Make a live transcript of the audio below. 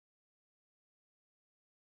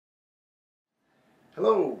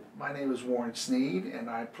Hello, my name is Warren Sneed and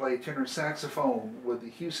I play tenor saxophone with the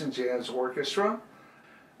Houston Jazz Orchestra.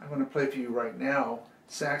 I'm going to play for you right now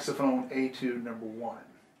Saxophone Etude number 1.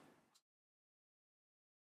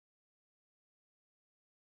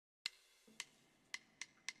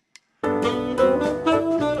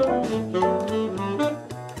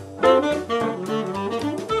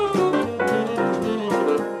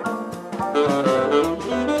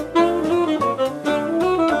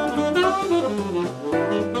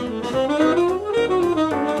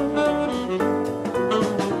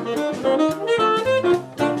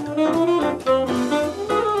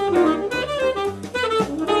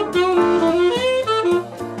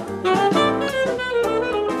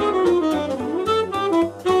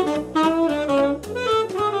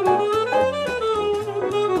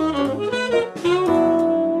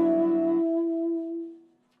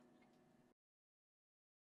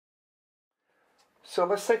 So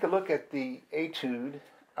let's take a look at the Etude.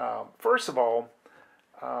 First of all,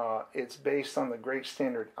 it's based on the great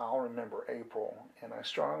standard I'll Remember April, and I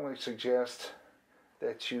strongly suggest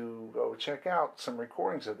that you go check out some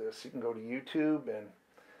recordings of this. You can go to YouTube and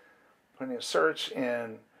put in a search,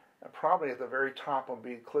 and probably at the very top will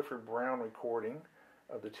be Clifford Brown recording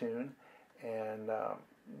of the tune, and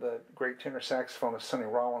the great tenor saxophonist Sonny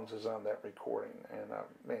Rollins is on that recording, and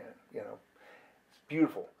man, it's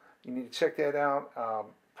beautiful. You need to check that out.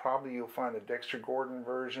 Probably you'll find a Dexter Gordon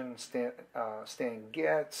version, Stan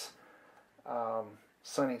Getz,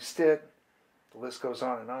 Sonny Stitt. The list goes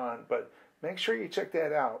on and on. But make sure you check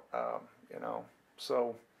that out.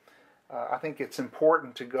 So I think it's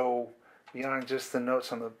important to go beyond just the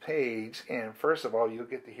notes on the page. And first of all, you'll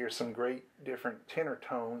get to hear some great different tenor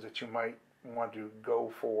tones that you might want to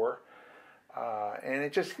go for. And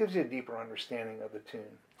it just gives you a deeper understanding of the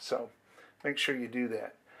tune. So make sure you do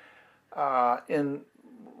that. In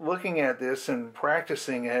looking at this and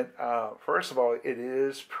practicing it, first of all, it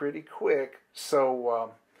is pretty quick.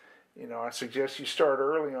 So, I suggest you start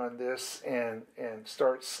early on this and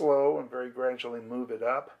start slow and very gradually move it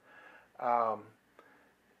up.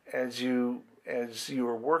 As you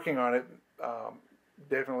are working on it,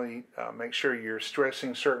 definitely make sure you're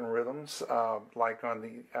stressing certain rhythms, like on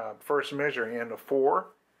the first measure, end of 4.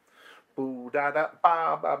 Boo da da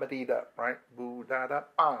ba ba ba dee da, right? Boo da da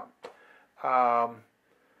ba.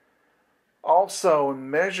 Also,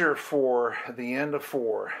 measure for the end of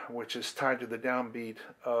 4, which is tied to the downbeat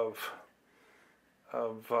of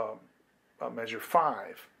measure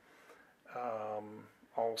 5.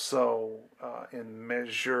 Also, in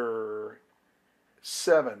measure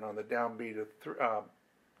 7 on the downbeat of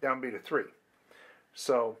 3.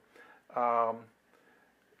 So,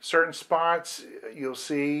 certain spots you'll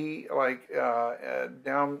see, like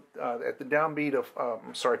down at the downbeat of,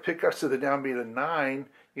 pickups to the downbeat of 9,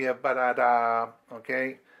 you have ba-da-da,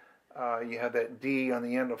 okay? You have that D on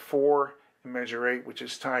the end of 4 in measure 8, which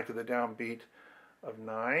is tied to the downbeat of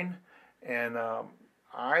 9. And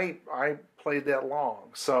I played that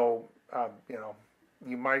long, so,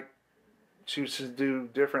 you might choose to do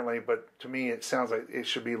differently, but to me it sounds like it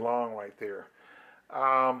should be long right there.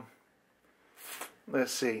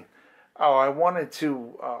 Let's see. Oh, I wanted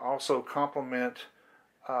to also compliment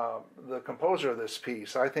the composer of this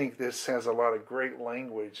piece. I think this has a lot of great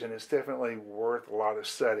language, and it's definitely worth a lot of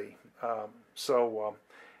study.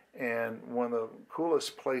 And one of the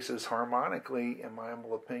coolest places harmonically, in my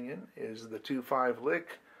humble opinion, is the 2/5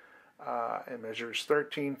 lick. It measures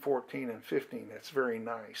 13, 14, and 15. That's very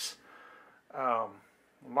nice.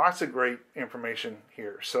 Lots of great information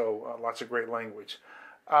here, so lots of great language.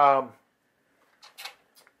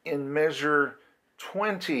 In measure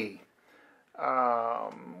 20,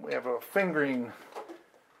 we have a fingering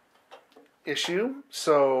issue.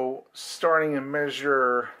 So starting in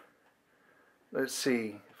measure, let's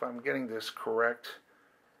see if I'm getting this correct,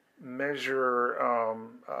 measure,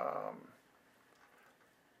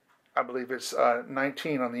 I believe it's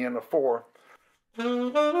 19 on the end of 4.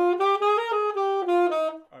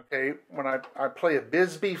 Okay, when I play a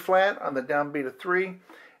Bisbee flat on the downbeat of 3,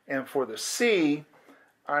 and for the C,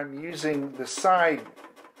 I'm using the side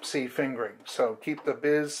C fingering. So keep the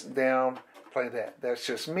biz down, play that. That's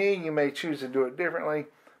just me. You may choose to do it differently,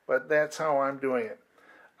 but that's how I'm doing it.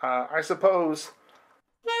 I suppose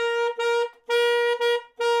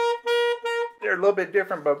they're a little bit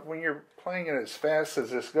different, but when you're playing it as fast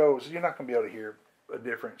as this goes, you're not going to be able to hear a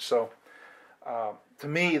difference. So to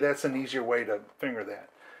me, that's an easier way to finger that.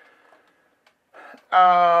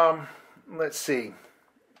 Let's see.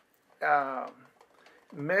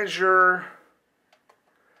 Measure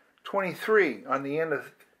 23 on the end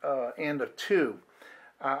of 2.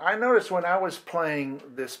 I noticed when I was playing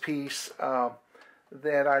this piece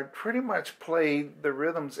that I pretty much played the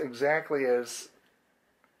rhythms exactly as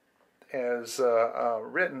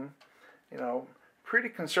written, you know, pretty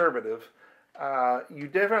conservative. You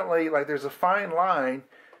definitely, like, there's a fine line.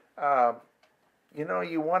 You know,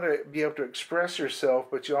 you want to be able to express yourself,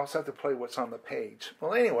 but you also have to play what's on the page.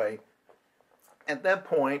 Well, anyway, at that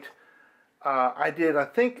point, I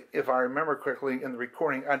think, if I remember correctly in the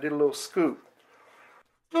recording, I did a little scoop.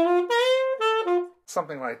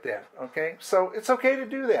 Something like that, okay? So it's okay to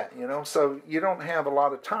do that, you know? So you don't have a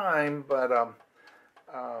lot of time, but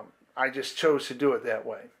I just chose to do it that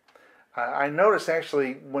way. I noticed,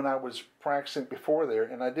 actually, when I was practicing before there,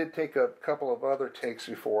 and I did take a couple of other takes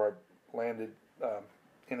before I landed,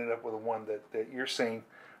 ended up with the one that you're seeing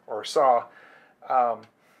or saw.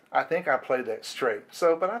 I think I played that straight.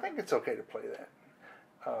 So, but I think it's okay to play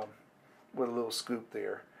that with a little scoop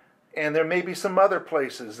there. And there may be some other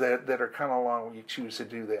places that are kind of long when you choose to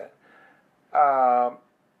do that.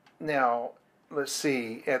 Now, let's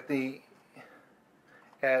see, at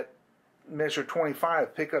measure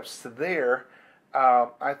 25, pickups to there,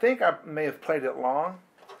 I think I may have played it long.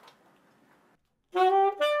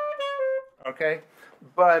 Okay,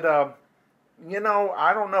 but you know,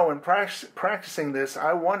 I don't know. In practicing this,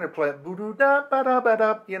 I wanted to play it boo-doo-da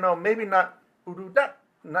ba-da-ba-da, you know, maybe not boo-doo-da,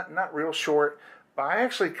 not real short, but I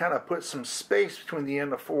actually kind of put some space between the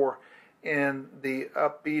end of 4 and the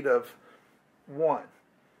upbeat of 1.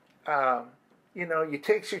 You know, you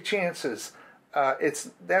take your chances.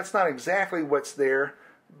 That's not exactly what's there,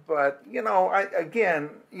 but you know, I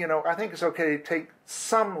think it's okay to take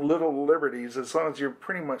some little liberties as long as you're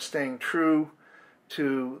pretty much staying true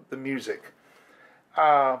to the music.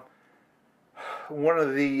 One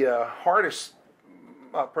of the hardest,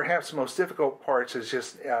 perhaps most difficult parts is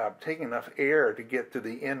just taking enough air to get to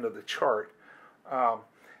the end of the chart,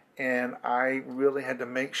 and I really had to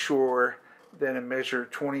make sure that in measure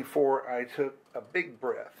 24 I took a big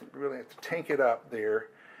breath. You really have to tank it up there.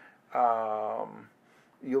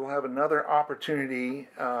 You'll have another opportunity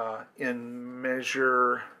in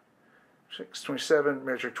measure 627,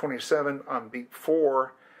 measure 27 on beat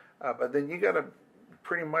 4, but then you got to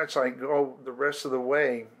pretty much like go the rest of the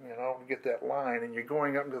way, you know, get that line, and you're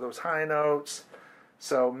going up into those high notes.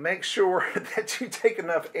 So make sure that you take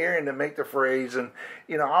enough air in to make the phrase. And,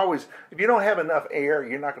 you know, always, if you don't have enough air,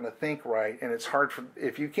 you're not going to think right. And it's hard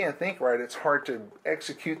if you can't think right, it's hard to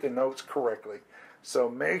execute the notes correctly. So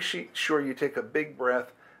make sure you take a big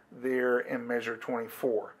breath there in measure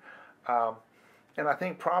 24. And I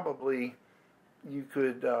think probably you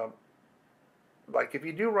could, like if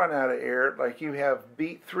you do run out of air, like you have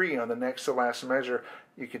beat 3 on the next to last measure,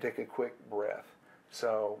 you could take a quick breath.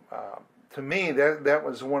 So, to me, that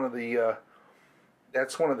was one of the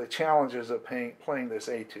that's one of the challenges of playing this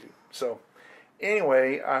etude. So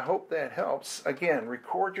anyway, I hope that helps. Again,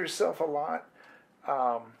 record yourself a lot.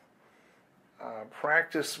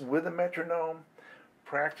 Practice with the metronome.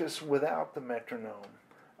 Practice without the metronome.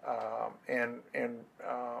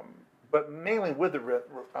 But mainly with the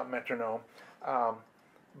metronome.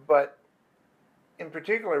 But in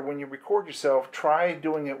particular, when you record yourself, try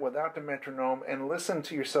doing it without the metronome and listen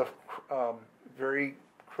to yourself very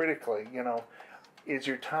critically. You know, is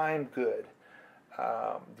your time good?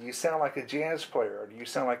 Do you sound like a jazz player? Or do you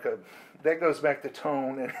sound like that goes back to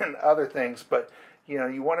tone and other things, but you know,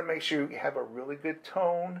 you want to make sure you have a really good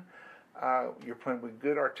tone. You're playing with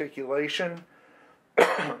good articulation.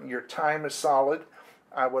 Your time is solid.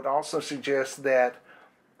 I would also suggest that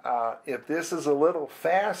if this is a little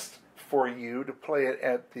fast for you to play it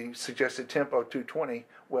at the suggested tempo 220,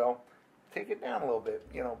 well, take it down a little bit.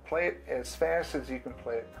 You know, play it as fast as you can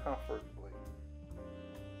play it comfortably.